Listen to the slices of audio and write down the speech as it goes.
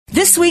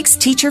This week's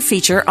teacher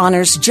feature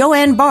honors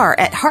JoAnn Bahr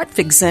at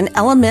Harvigsen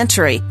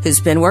Elementary, who's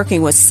been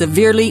working with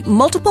severely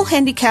multiple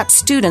handicapped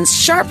students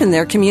sharpen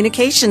their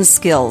communication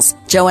skills.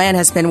 JoAnn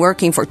has been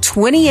working for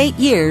 28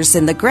 years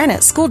in the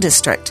Granite School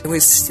District. I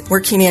was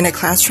working in a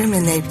classroom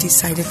and they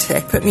decided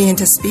to put me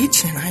into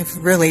speech, and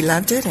I've really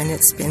loved it, and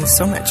it's been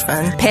so much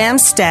fun. Pam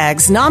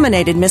Staggs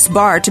nominated Miss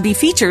Bahr to be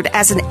featured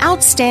as an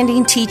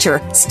outstanding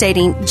teacher,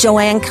 stating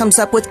JoAnn comes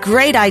up with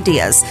great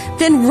ideas,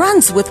 then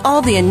runs with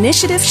all the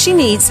initiative she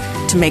needs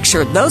to make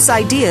sure those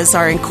ideas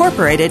are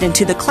incorporated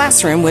into the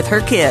classroom with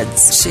her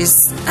kids.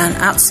 She's an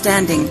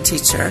outstanding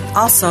teacher.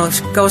 Also,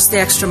 she goes the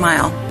extra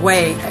mile,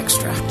 way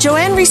extra.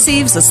 JoAnn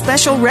receives a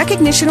special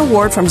recognition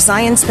award from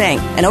Zions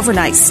Bank, an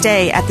overnight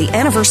stay at the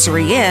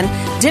Anniversary Inn,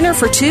 dinner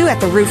for two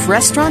at the Roof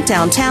Restaurant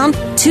downtown,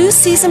 2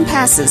 season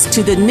passes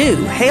to the new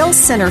Hale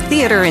Center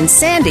Theater in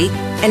Sandy,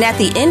 and at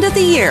the end of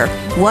the year,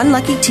 one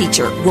lucky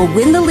teacher will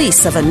win the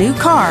lease of a new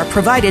car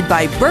provided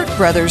by Burt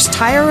Brothers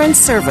Tire and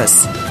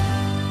Service.